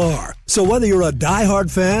fan you are. So whether you're a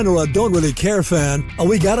diehard fan or a don't really care fan, a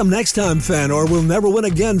we got 'em next time fan or we'll never win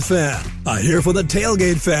again fan, a here for the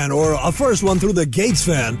tailgate fan or a first one through the gates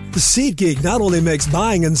fan, SeatGeek not only makes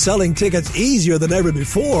buying and selling tickets easier than ever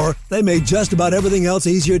before, they make just about everything else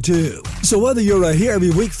easier too. So whether you're a here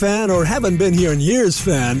every week fan or haven't been here in years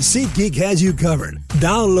fan, SeatGeek has you covered.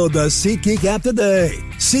 Download the SeatGeek app today.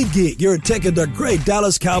 SeatGeek, your ticket to great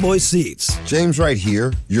Dallas Cowboys seats. James Wright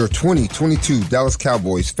here, your 2022 Dallas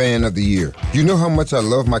Cowboys Fan of the Year. You know how much I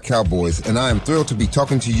love my Cowboys, and I am thrilled to be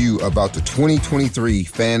talking to you about the 2023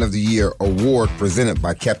 Fan of the Year award presented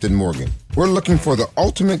by Captain Morgan. We're looking for the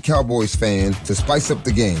ultimate Cowboys fan to spice up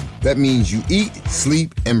the game. That means you eat,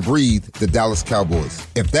 sleep, and breathe the Dallas Cowboys.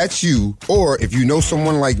 If that's you, or if you know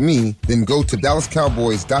someone like me, then go to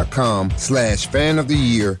DallasCowboys.com/fan of the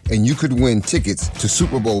year, and you could win tickets to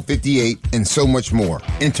Super Bowl 58 and so much more.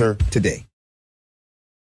 Enter today.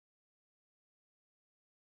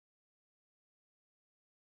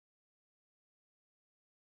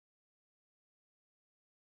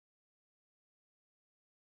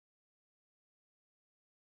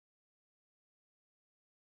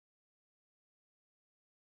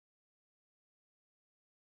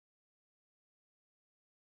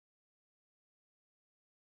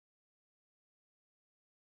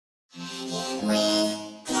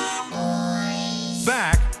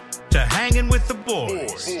 Back to Hanging with the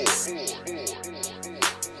Boys.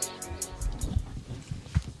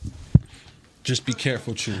 Just be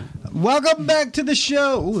careful, Chew. Welcome back to the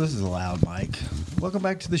show. Ooh, this is a loud mic. Welcome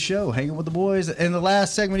back to the show, Hanging with the Boys. And the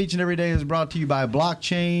last segment each and every day is brought to you by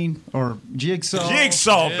Blockchain or Jigsaw.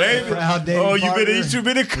 Jigsaw, baby. Proud dating Oh, you partner. better eat too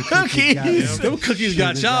many cookies. Them cookies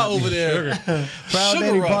got y'all over there. Proud Sugar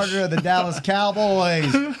dating rush. partner of the Dallas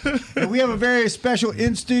Cowboys. And we have a very special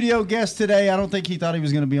in-studio guest today. I don't think he thought he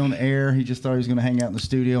was going to be on the air. He just thought he was going to hang out in the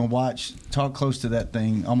studio and watch, talk close to that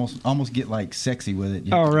thing, almost get like sexy with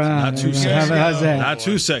it. All right. Not too sexy. How's that? Not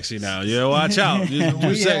too sexy now. Yeah, watch out. You're too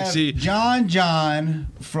We sexy. have John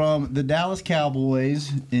from the Dallas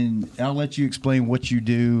Cowboys, and I'll let you explain what you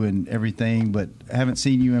do and everything, but I haven't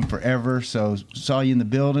seen you in forever, so saw you in the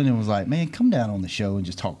building and was like, man, come down on the show and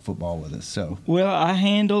just talk football with us. So, Well, I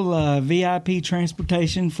handle VIP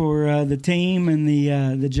transportation for the team and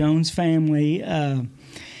the Jones family,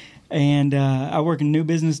 and I work in new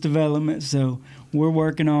business development, so we're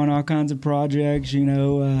working on all kinds of projects,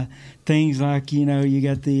 things like, you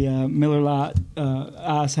got the Miller Lite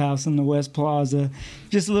Ice House in the West Plaza,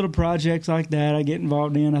 just little projects like that I get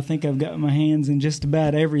involved in. I think I've got my hands in just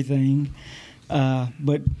about everything,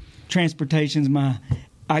 but transportation's my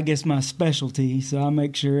specialty, so I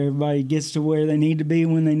make sure everybody gets to where they need to be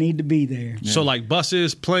when they need to be there. So like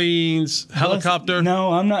buses, planes, helicopter?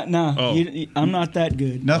 No, I'm not. No, Oh. I'm not that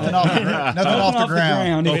good. nothing off the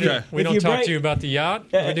ground. Okay. We don't talk to you about the yacht?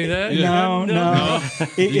 We do that? No.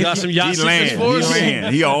 You got some yacht secrets for us?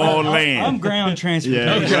 He all land. I'm ground transportation.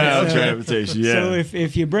 Yeah, ground transportation. Yeah. So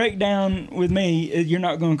if you break down with me, you're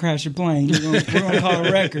not going to crash your plane. We're going to call it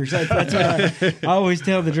wreckers. That's what I always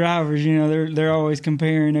tell the drivers. They're always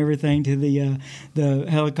comparing everything to the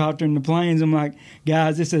helicopter and the planes. I'm like,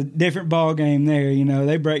 guys, it's a different ball game there.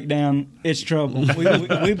 They break down, it's trouble.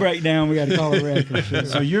 We break down, we got to call it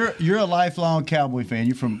wreckers. So you're a lifelong Cowboy fan.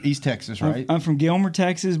 You're from East Texas, right? I'm from Gilmer,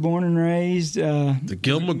 Texas, born and raised. The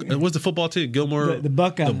Gilmer, what's the football team? Gilmer, the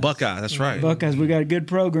Buckeyes. The Buckeyes, that's right. Buckeyes, we got a good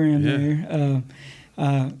program there.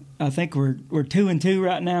 I think we're 2-2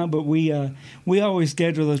 right now, but we always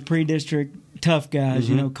schedule those pre-district tough guys.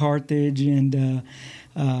 Mm-hmm. Carthage and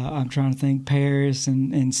I'm trying to think Paris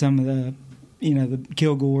and some of the the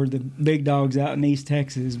Kilgore, the big dogs out in East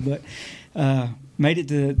Texas, but made it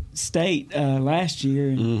to state last year.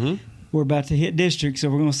 And we're about to hit district, so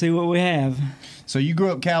we're going to see what we have. So you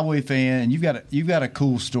grew up Cowboy fan, and you've got a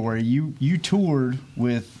cool story. You toured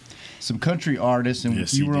with some country artists, and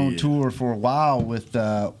Yes, you were on did. tour for a while with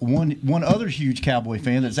one other huge Cowboy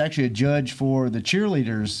fan that's actually a judge for the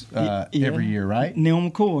cheerleaders every year, right? Neil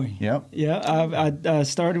McCoy. Yep. Yeah, I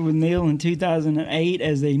started with Neil in 2008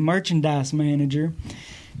 as a merchandise manager,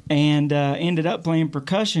 and ended up playing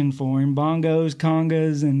percussion for him, bongos,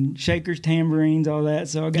 congas, and shakers, tambourines, all that.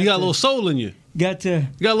 So I got You got a little soul in you. Got to.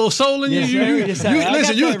 You got a little soul in Yes, you. sir. You Yes, I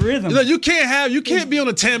got that rhythm. You can't be on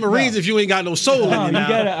the tambourines if you ain't got no soul No, in you. you Now.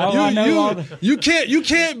 gotta- I know all the- you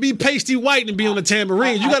can't be pasty white and be on the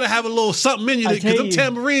tambourines. You got to have a little something in you I because tell them you.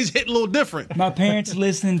 tambourines hit a little different. My parents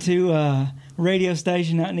listened to a radio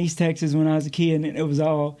station out in East Texas when I was a kid, and it was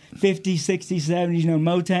all 50s, 60s, 70s,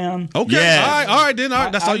 Motown. Okay, Yeah. all right, then.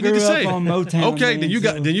 That's all you need to grew say. up on Motown, Okay, man, then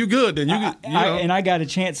you good. Then And I got a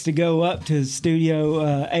chance to go up to Studio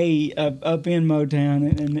A up in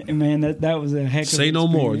Motown, and man, that was a heck of Say an no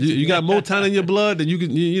more. experience. You got Motown in your blood, then you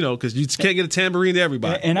can because you can't get a tambourine to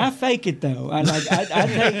everybody. And I fake it though.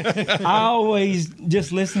 I always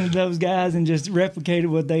just listened to those guys and just replicated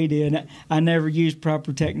what they did. I never used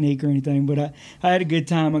proper technique or anything, but I had a good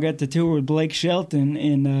time. I got to tour with Blake Shelton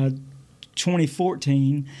in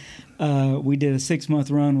 2014. We did a 6-month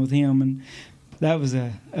run with him, and that was a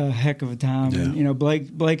heck of a time. Yeah. And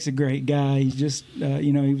Blake's a great guy. He's just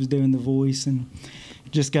he was doing The Voice and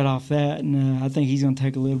just got off that, and I think he's going to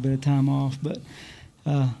take a little bit of time off. But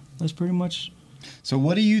that's pretty much. So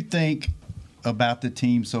what do you think about the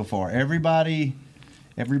team so far? Everybody,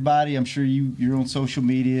 I'm sure you're on social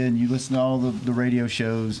media and you listen to all the radio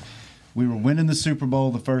shows. We were winning the Super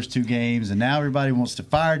Bowl the first 2 games, and now everybody wants to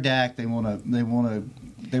fire Dak. They want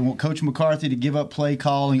Coach McCarthy to give up play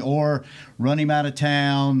calling or run him out of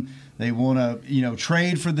town. They want to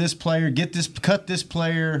trade for this player, cut this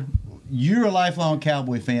player. You're a lifelong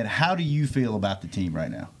Cowboy fan. How do you feel about the team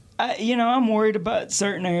right now? I'm worried about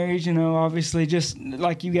certain areas. Obviously, just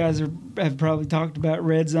like you guys have probably talked about,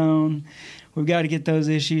 red zone. We've got to get those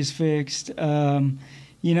issues fixed.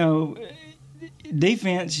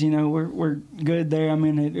 Defense, we're good there. I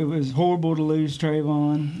mean, it was horrible to lose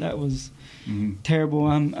Trayvon. That was terrible.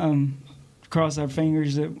 I'm cross our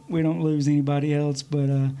fingers that we don't lose anybody else, but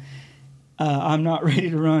I'm not ready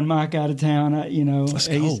to run Mike out of town. Let's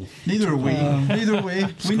go. Neither are we. Neither are we.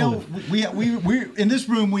 We know we in this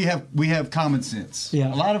room we have common sense.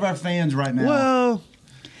 Yeah. A lot of our fans right now. Well,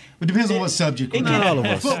 it depends on what subject. Not all of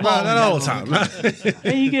us. Football, not all the time.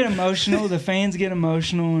 And you get emotional. The fans get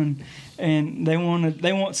emotional, and they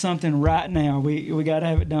want something right now. We got to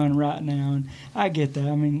have it done right now, and I get that.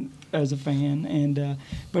 I mean, as a fan, and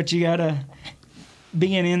but you got to.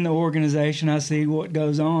 Being in the organization, I see what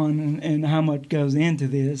goes on and how much goes into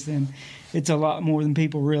this, and it's a lot more than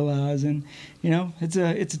people realize. And it's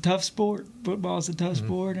a tough sport. Football is a tough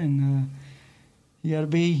sport, and you got to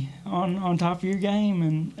be on top of your game.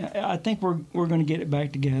 And I think we're going to get it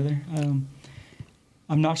back together.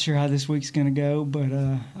 I'm not sure how this week's going to go, but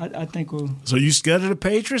I think we'll. So you scared of the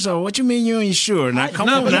Patriots, or what you mean you ain't sure? Now come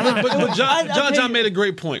on now. But John made a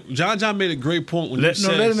great point. John made a great point when he says.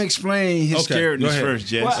 Let him explain his scaredness first,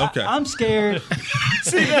 Jess. Well, Okay. I'm scared.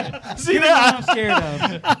 See that? Here's what I'm scared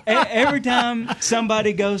of. Every time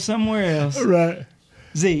somebody goes somewhere else, Right.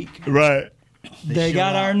 Zeke, Right. they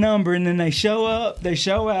got our number, and then they show up, they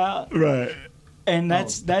show out. Right. And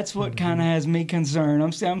that's what kind of has me concerned.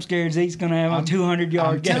 I'm scared Zeke's going to have a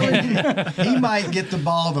 200-yard game. He might get the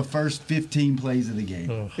ball the first 15 plays of the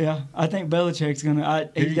game. Yeah, I think Belichick's going to.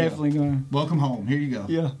 He's definitely going to. Welcome home. Here you go.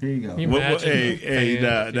 Yeah. Here you go.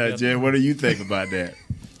 Hey, Jen, what do you think about that?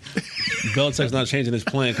 Belichick's not changing his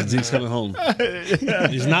plan because Zeke's coming home.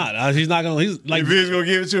 He's not. He's not going to. He's like. If he's going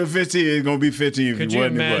to give it to a 15, it's going to be 15 if Could he you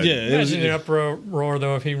wasn't. imagine, Yeah, the uproar,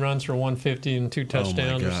 though, if he runs for 150 and 2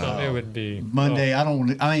 touchdowns or something? It would be. Monday,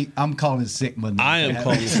 I'm calling it sick Monday. I am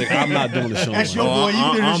calling it sick. I'm not doing the show. That's your boy.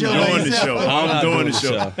 You do the show. I'm doing the show. I'm doing the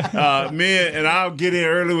doing show. Man, and I'll get in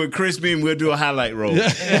early with Crispy and we'll do a highlight roll.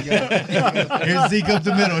 Here's Zeke up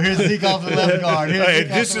the middle. Here's Zeke off the left guard. Hey,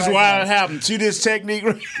 this is why it happened. See this technique?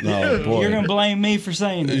 No, boy. You're going to blame me for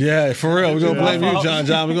saying it. Yeah, for real. We're going to blame you,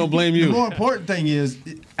 John. We're going to blame you. The more important thing is,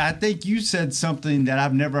 I think you said something that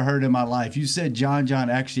I've never heard in my life. You said John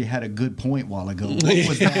actually had a good point while ago. What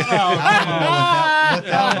was that? What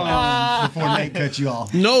that was before Nate cut you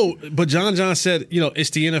off. No, but John said, it's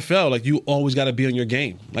the NFL. Like, you always got to be on your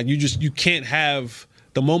game. Like, you can't have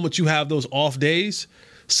the moment you have those off days,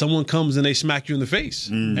 someone comes and they smack you in the face.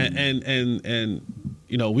 And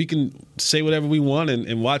we can say whatever we want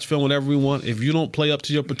and watch film whenever we want. If you don't play up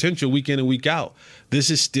to your potential week in and week out, this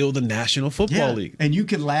is still the National Football League. And you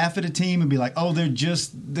can laugh at a team and be like, oh, they're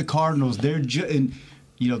just the Cardinals. They're just, and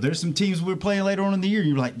there's some teams we're playing later on in the year.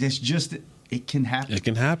 You're like, that's just, it can happen. It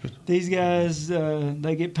can happen. These guys,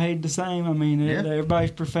 they get paid the same. I mean,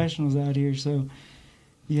 everybody's professionals out here, so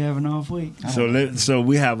you have an off week. So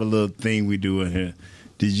we have a little thing we do in here.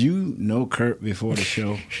 Did you know Kurt before the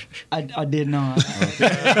show? I did not.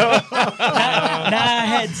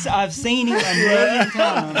 I've seen him a million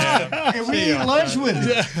times. And we ate lunch with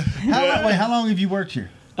him. How long have you worked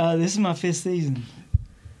here? This is my 5th season.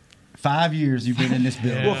 5 years you've been in this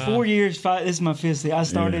building. Well, 4 years. This is my 5th season. I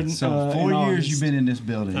started. So 4 years you've been in this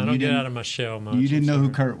building. I don't get out of my shell much. You didn't know who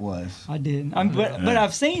Kurt was. I didn't. But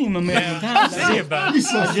I've seen him a million times.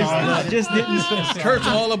 I just didn't. Kurt's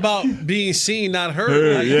all about being seen, not heard.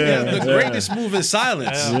 The greatest move in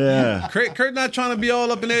silence. Yeah. Kurt not trying to be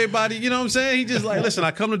all up in everybody. You know what I'm saying? He just like, listen, I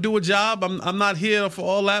come to do a job. I'm not here for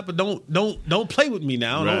all that, but don't play with me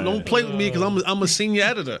now. Right. Don't play with me because I'm a senior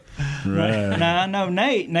editor. Right. Now I know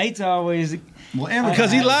Nate's always.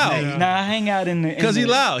 Because he loud. Nah, I hang out in the. Because he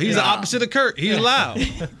loud. He's the opposite of Kurt. He's loud.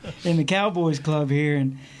 In the Cowboys Club here,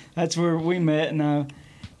 and that's where we met. And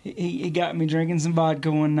he got me drinking some vodka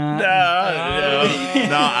one night.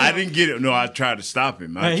 No, I didn't get it. No, I tried to stop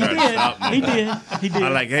him. I tried to stop him. He did. I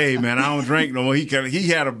like, hey man, I don't drink no more. He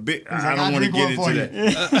had a bit. I don't want to get into that.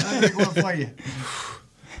 I'll drink one for you.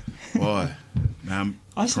 Boy, man,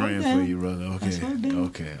 I'm praying for you, brother.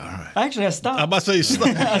 Okay, all right. Actually, I stopped. I'm about to say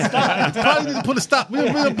stop. Probably need to put a stop.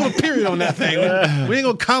 We're gonna put a period on that thing. We ain't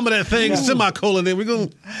gonna comma that thing semicolon. Then we're gonna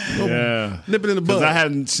nip it in the bud. Because I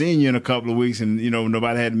hadn't seen you in a couple of weeks, and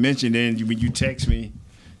nobody had mentioned. Then when you text me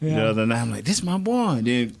the other night, I'm like, "This is my boy." And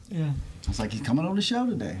then it's like he's coming on the show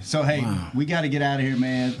today. So hey, we got to get out of here,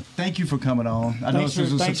 man. Thank you for coming on. I know this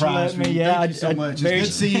was a surprise for you. Thank you so much. It's good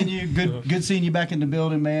seeing you. Good seeing you back in the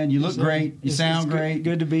building, man. You look great. You sound great.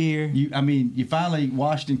 Good to be here. You finally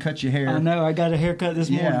washed and cut your hair. I know. I got a haircut this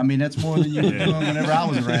morning. Yeah, I mean that's more than you were doing whenever I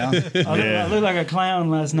was around. I looked like a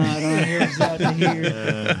clown last night. On here out to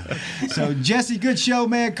here. So Jesse, good show,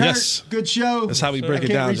 man. Kurt, good show. That's how we break it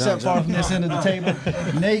down. I can't reach that far from this end of the table.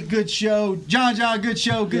 Nate, good show. John, good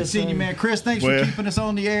show. Good seeing you, man. Chris, thanks for keeping us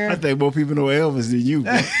on the air. I think more people know Elvis than you.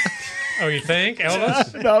 Oh, you think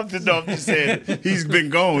Elvis? No, I'm just saying he's been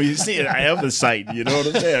gone. You see it, Elvis site. You know what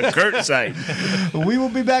I'm saying? Kurt site. We will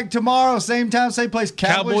be back tomorrow, same time, same place.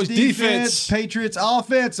 Cowboys defense, Patriots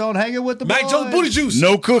offense on Hanging with the Boys. Mac Jones booty juice.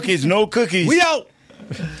 No cookies. We out.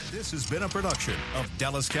 This has been a production of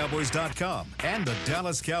DallasCowboys.com and the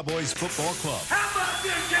Dallas Cowboys Football Club. How about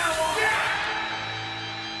this, Cowboys? Yeah!